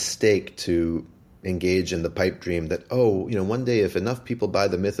would be a mistake to engage in the pipe dream that, one day if enough people buy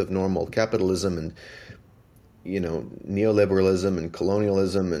the myth of normal, capitalism and, neoliberalism and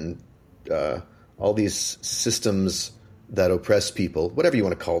colonialism and all these systems that oppress people, whatever you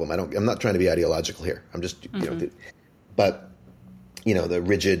want to call them. I'm not trying to be ideological here. I'm just, the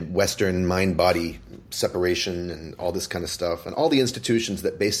rigid Western mind-body separation and all this kind of stuff, and all the institutions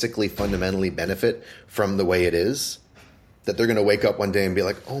that basically fundamentally benefit from the way it is, that they're going to wake up one day and be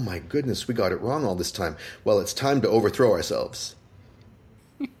like, oh my goodness, we got it wrong all this time. Well, it's time to overthrow ourselves.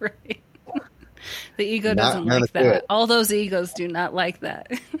 Right. The ego doesn't like that. All those egos do not like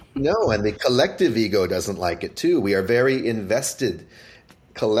that. No, and the collective ego doesn't like it too. We are very invested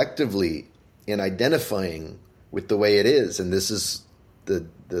collectively in identifying with the way it is. And this is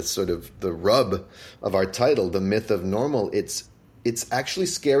the sort of the rub of our title, The Myth of Normal. It's actually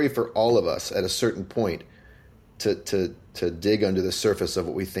scary for all of us at a certain point to dig under the surface of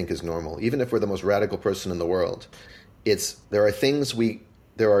what we think is normal, even if we're the most radical person in the world.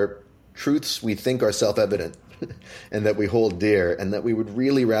 There are truths we think are self-evident and that we hold dear and that we would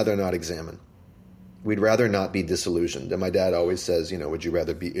really rather not examine. We'd rather not be disillusioned. And my dad always says, would you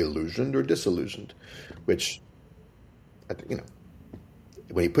rather be illusioned or disillusioned? Which,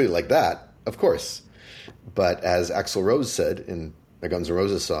 when you put it like that, of course. But as Axl Rose said in the Guns N'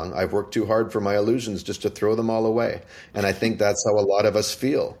 Roses song, I've worked too hard for my illusions just to throw them all away. And I think that's how a lot of us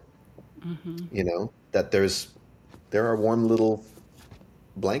feel, that they're our warm little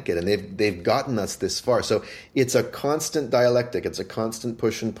blanket, and they've gotten us this far. So it's a constant dialectic. It's a constant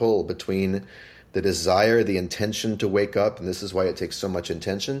push and pull between the desire, the intention to wake up, and this is why it takes so much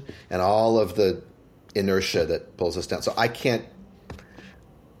intention, and all of the inertia that pulls us down. So I can't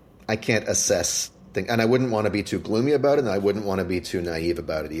assess things, and I wouldn't want to be too gloomy about it, and I wouldn't want to be too naive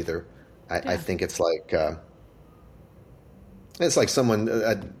about it either. I think it's like someone,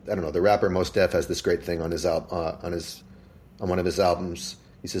 I don't know, the rapper Mos Def has this great thing on his on one of his albums.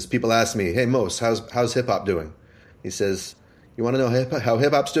 He says, people ask me, hey, Mos, how's hip-hop doing? He says, you want to know how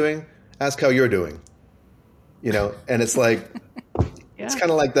hip-hop's doing? Ask how you're doing. And it's like, It's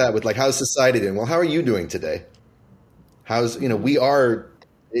kind of like that with like, how's society doing? Well, how are you doing today? We are,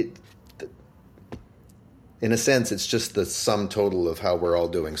 in a sense, it's just the sum total of how we're all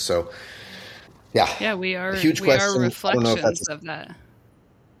doing. So, yeah, we are reflections of that.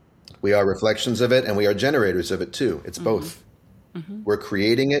 We are reflections of it, and we are generators of it too. It's both. Mm-hmm. We're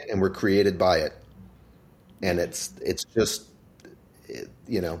creating it, and we're created by it. And it's just,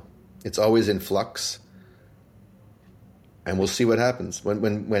 it's always in flux. And we'll see what happens.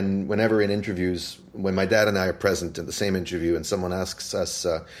 Whenever in interviews, when my dad and I are present in the same interview, and someone asks us,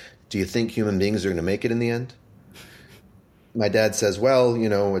 "Do you think human beings are going to make it in the end?" My dad says, "Well,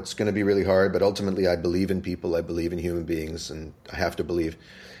 it's going to be really hard, but ultimately, I believe in people. I believe in human beings, and I have to believe."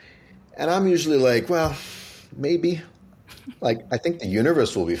 And I'm usually like, "Well, maybe. Like, I think the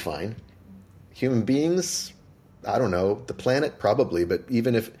universe will be fine. Human beings, I don't know. The planet, probably. But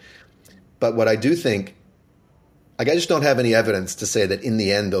but what I do think." Like, I just don't have any evidence to say that in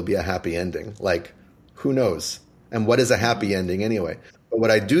the end there'll be a happy ending. Like, who knows? And what is a happy ending anyway? But what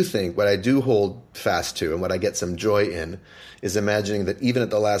I do hold fast to, and what I get some joy in, is imagining that even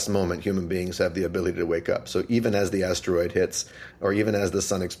at the last moment, human beings have the ability to wake up. So even as the asteroid hits, or even as the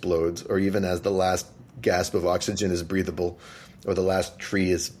sun explodes, or even as the last gasp of oxygen is breathable, or the last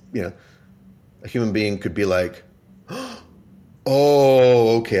tree is, a human being could be like,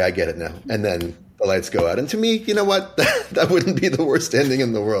 oh, okay, I get it now. And then the lights go out. And to me, you know what? That wouldn't be the worst ending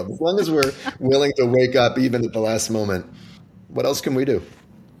in the world. As long as we're willing to wake up even at the last moment, what else can we do?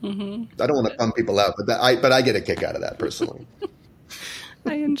 Mm-hmm. I don't want to pump people out, but I get a kick out of that personally.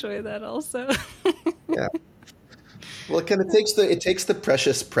 I enjoy that also. Yeah. Well, it takes the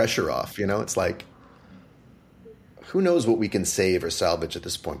precious pressure off. It's like, who knows what we can save or salvage at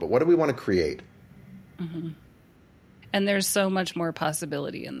this point? But what do we want to create? Mm-hmm. And there's so much more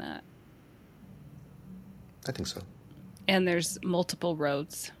possibility in that. I think so. And there's multiple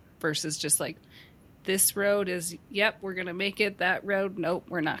roads versus just like, this road is, yep, we're going to make it. That road, nope,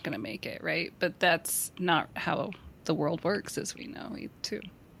 we're not going to make it, right? But that's not how the world works, as we know, too.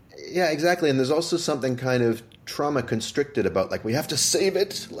 Yeah, exactly. And there's also something kind of trauma constricted about, like, we have to save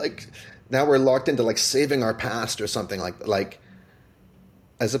it. Like, now we're locked into, like, saving our past or something like,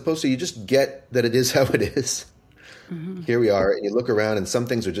 as opposed to you just get that it is how it is. Mm-hmm. Here we are, and you look around, and some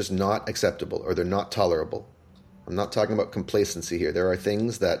things are just not acceptable, or they're not tolerable. I'm not talking about complacency here. There are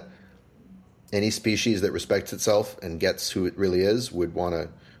things that any species that respects itself and gets who it really is would want to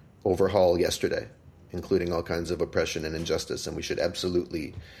overhaul yesterday, including all kinds of oppression and injustice, and we should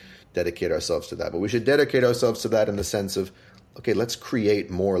absolutely dedicate ourselves to that. But we should dedicate ourselves to that in the sense of, okay, let's create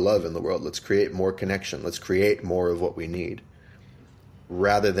more love in the world. Let's create more connection. Let's create more of what we need,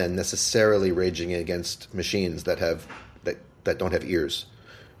 rather than necessarily raging against machines that don't have ears.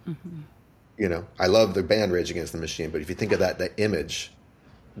 Mm-hmm. I love the band Rage Against the Machine, but if you think of that image,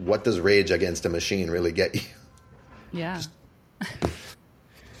 what does Rage Against a Machine really get you? Yeah.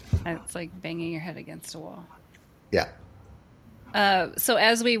 It's like banging your head against a wall. Yeah. So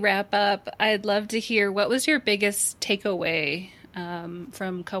as we wrap up, I'd love to hear, what was your biggest takeaway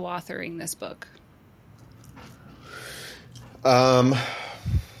from co-authoring this book?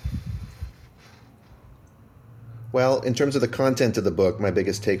 Well, in terms of the content of the book, my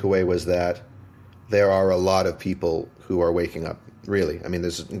biggest takeaway was that there are a lot of people who are waking up, really. I mean,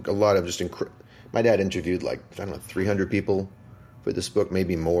 there's a lot of my dad interviewed 300 people for this book,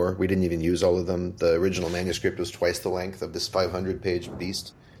 maybe more. We didn't even use all of them. The original manuscript was twice the length of this 500-page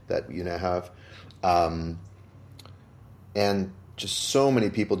beast that you now have. And just so many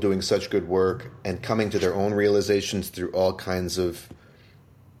people doing such good work and coming to their own realizations through all kinds of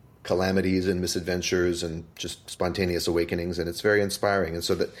calamities and misadventures and just spontaneous awakenings. And it's very inspiring. And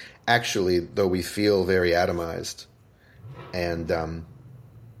so that actually, though we feel very atomized and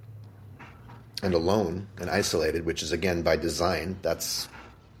alone and isolated, which is, again, by design, that's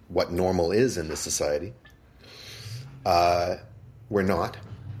what normal is in this society, we're not.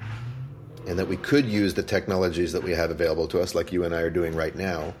 And that we could use the technologies that we have available to us, like you and I are doing right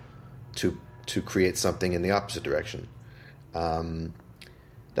now, to create something in the opposite direction.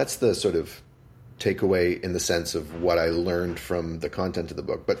 That's the sort of takeaway in the sense of what I learned from the content of the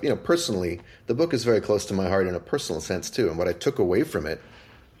book. But, personally, the book is very close to my heart in a personal sense, too. And what I took away from it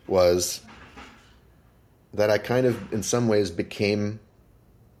was that I kind of, in some ways, I'm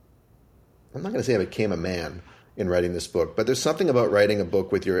not going to say I became a man in writing this book, but there's something about writing a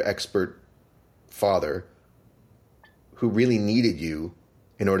book with your expert father who really needed you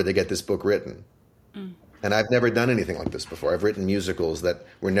in order to get this book written. Mm. And I've never done anything like this before. I've written musicals that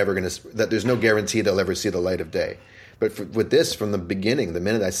there's no guarantee they'll ever see the light of day. But with this, from the beginning, the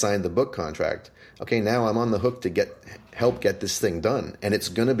minute I signed the book contract, okay, now I'm on the hook to help get this thing done. And it's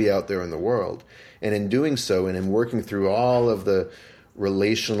going to be out there in the world. And in doing so, and in working through all of the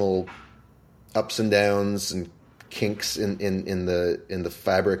relational ups and downs and kinks in the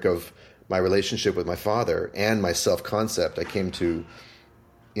fabric of my relationship with my father and my self-concept, I came to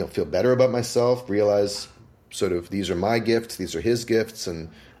feel better about myself, realize sort of these are my gifts, these are his gifts, and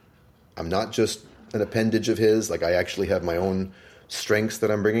I'm not just an appendage of his. Like, I actually have my own strengths that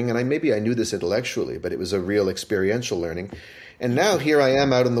I'm bringing. And I knew this intellectually, but it was a real experiential learning. And now here I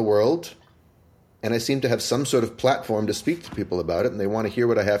am out in the world, and I seem to have some sort of platform to speak to people about it, and they want to hear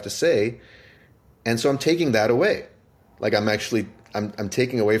what I have to say. And so I'm taking that away. Like, I'm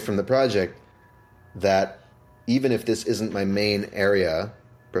taking away from the project that even if this isn't my main area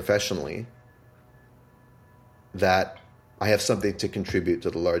professionally, that I have something to contribute to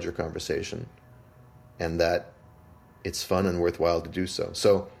the larger conversation, and that it's fun and worthwhile to do so.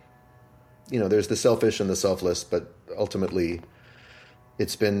 So, there's the selfish and the selfless, but ultimately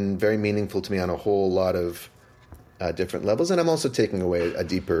it's been very meaningful to me on a whole lot of different levels. And I'm also taking away a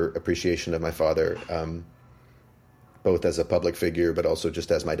deeper appreciation of my father, both as a public figure, but also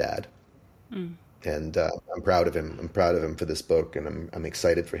just as my dad. Mm. And I'm proud of him. I'm proud of him for this book, and I'm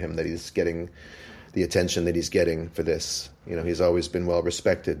excited for him that he's getting the attention that he's getting for this. He's always been well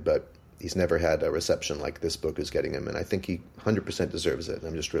respected, but he's never had a reception like this book is getting him, and I think he 100% deserves it.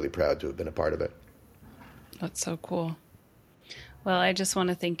 I'm just really proud to have been a part of it. That's so cool. Well, I just want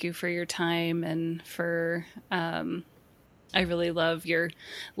to thank you for your time and for I really love your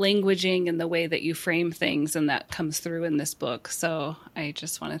languaging and the way that you frame things, and that comes through in this book. So I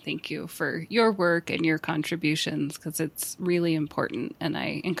just want to thank you for your work and your contributions, because it's really important. And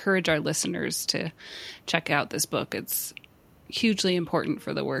I encourage our listeners to check out this book. It's hugely important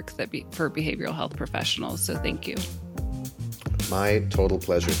for the work for behavioral health professionals. So thank you. My total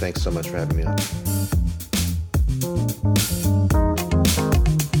pleasure. Thanks so much for having me on.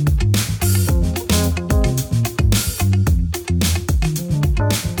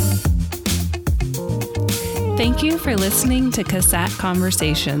 Thank you for listening to CASAT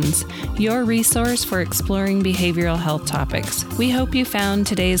Conversations, your resource for exploring behavioral health topics. We hope you found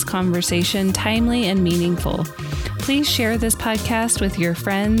today's conversation timely and meaningful. Please share this podcast with your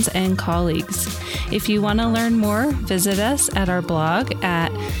friends and colleagues. If you want to learn more, visit us at our blog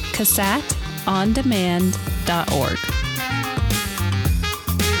at casatondemand.org.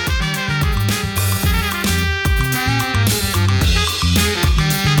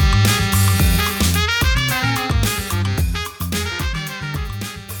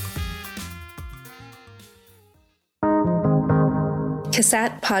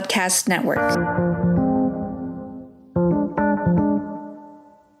 CASAT Podcast Network.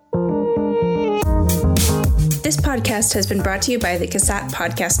 This podcast has been brought to you by the CASAT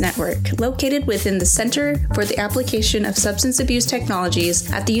Podcast Network, located within the Center for the Application of Substance Abuse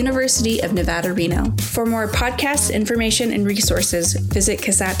Technologies at the University of Nevada, Reno. For more podcasts, information, and resources, visit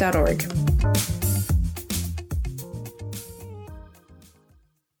CASAT.org.